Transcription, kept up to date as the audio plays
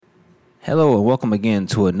Hello and welcome again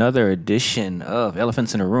to another edition of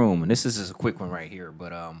Elephants in the Room. And this is just a quick one right here.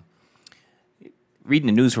 But reading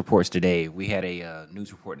the news reports today, we had a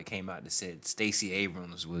news report that came out that said Stacey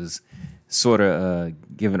Abrams was sort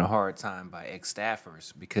of given a hard time by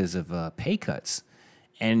ex-staffers because of pay cuts.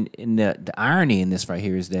 And the irony in this right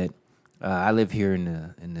here is that I live here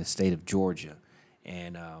in the state of Georgia,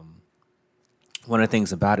 and one of the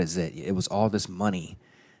things about it is that it was all this money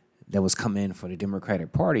that was coming in for the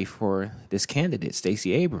Democratic Party for this candidate,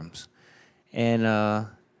 Stacey Abrams. And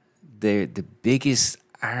the biggest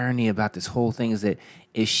irony about this whole thing is that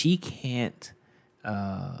if she can't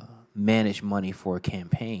manage money for a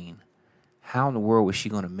campaign, how in the world was she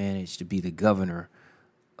going to manage to be the governor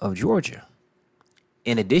of Georgia?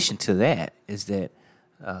 In addition to that, is that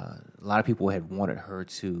a lot of people had wanted her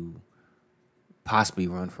to possibly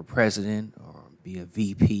run for president or be a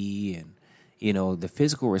VP, and the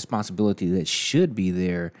physical responsibility that should be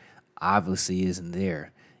there obviously isn't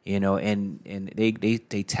there. And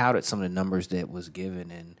they touted some of the numbers that was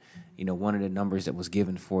given, and one of the numbers that was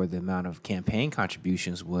given for the amount of campaign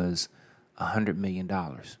contributions was $100 million.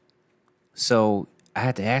 So I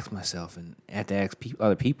had to ask myself, and I had to ask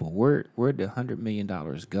other people, where'd the $100 million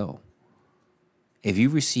go? If you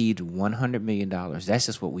received $100 million, that's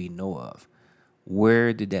just what we know of.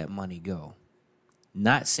 Where did that money go?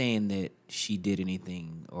 Not saying that she did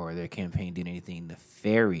anything or their campaign did anything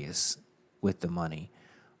nefarious with the money,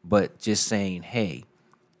 but just saying, hey,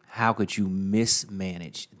 how could you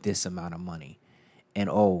mismanage this amount of money and,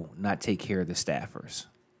 not take care of the staffers,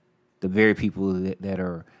 the very people that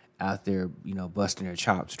are out there, busting their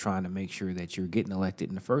chops trying to make sure that you're getting elected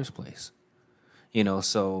in the first place.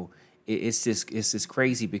 So it's just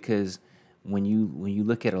crazy because when you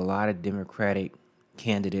look at a lot of Democratic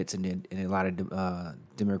candidates and a lot of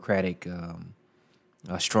Democratic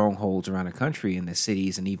strongholds around the country in the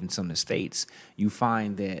cities and even some of the states, you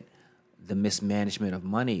find that the mismanagement of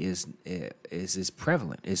money is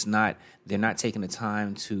prevalent. They're not taking the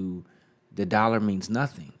time to. The dollar means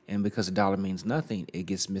nothing, and because the dollar means nothing, it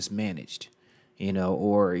gets mismanaged.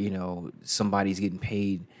 Or somebody's getting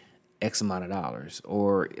paid X amount of dollars,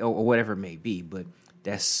 or whatever it may be. But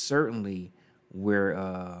that's certainly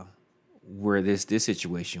where this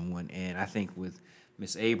situation went. And I think with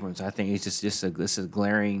Miss Abrams, I think it's just a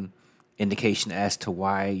glaring indication as to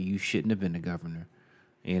why you shouldn't have been the governor,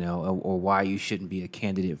 or why you shouldn't be a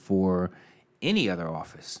candidate for any other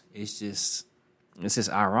office. It's just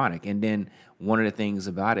ironic. And then one of the things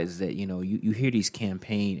about it is that, you hear these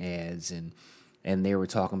campaign ads and they were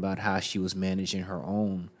talking about how she was managing her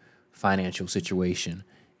own financial situation.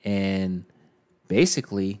 And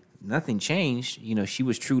basically nothing changed. She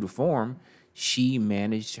was true to form. She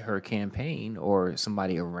managed her campaign, or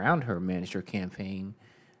somebody around her managed her campaign,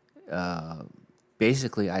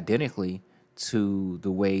 basically identically to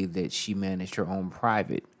the way that she managed her own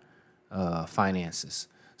private finances.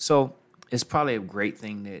 So it's probably a great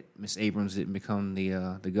thing that Miss Abrams didn't become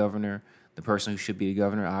the governor. The person who should be the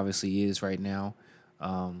governor obviously is right now.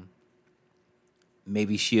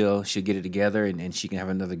 Maybe she'll get it together and she can have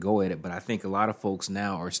another go at it. But I think a lot of folks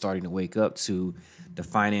now are starting to wake up to the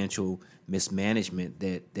financial mismanagement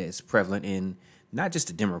that's prevalent in not just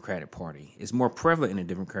the Democratic Party. It's more prevalent in the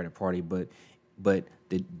Democratic Party, but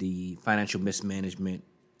the financial mismanagement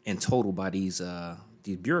in total by these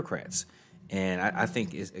bureaucrats. And I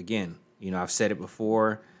think it's, again, I've said it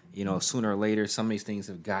before, sooner or later some of these things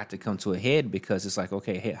have got to come to a head, because it's like,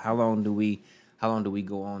 okay, hey, how long do we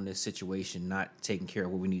go on this situation not taking care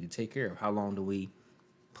of what we need to take care of? How long do we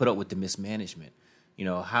put up with the mismanagement?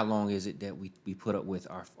 How long is it that we put up with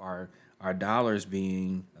our dollars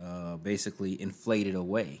being basically inflated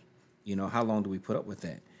away? How long do we put up with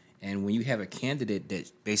that? And when you have a candidate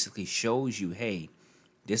that basically shows you, hey,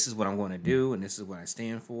 this is what I'm going to do and this is what I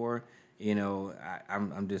stand for,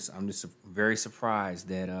 I'm just very surprised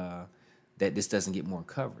that this doesn't get more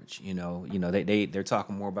coverage. They're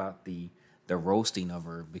talking more about the roasting of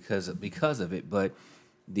her because of it, but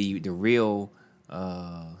the real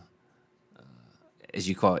as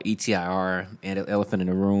you call it, ETIR and elephant in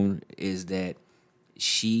the room is that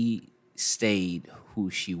she stayed who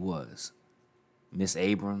she was. Miss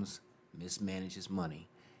Abrams mismanages money,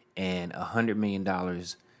 and $100 million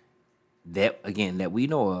that we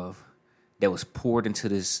know of that was poured into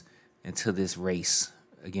this race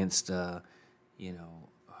against her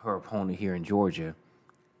opponent here in Georgia.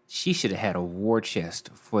 She should have had a war chest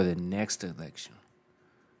for the next election.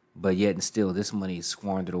 But yet and still, this money is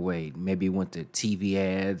squandered away. Maybe it went to TV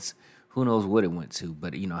ads. Who knows what it went to?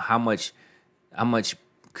 But how much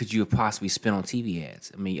could you have possibly spent on TV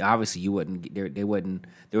ads? I mean, obviously you wouldn't.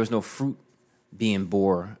 There was no fruit being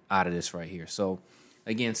bore out of this right here. So,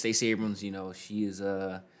 again, Stacey Abrams, she is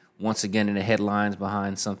once again in the headlines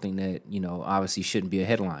behind something that, obviously shouldn't be a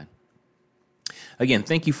headline. Again,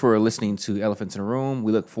 thank you for listening to Elephants in the Room.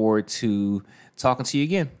 We look forward to talking to you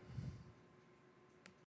again.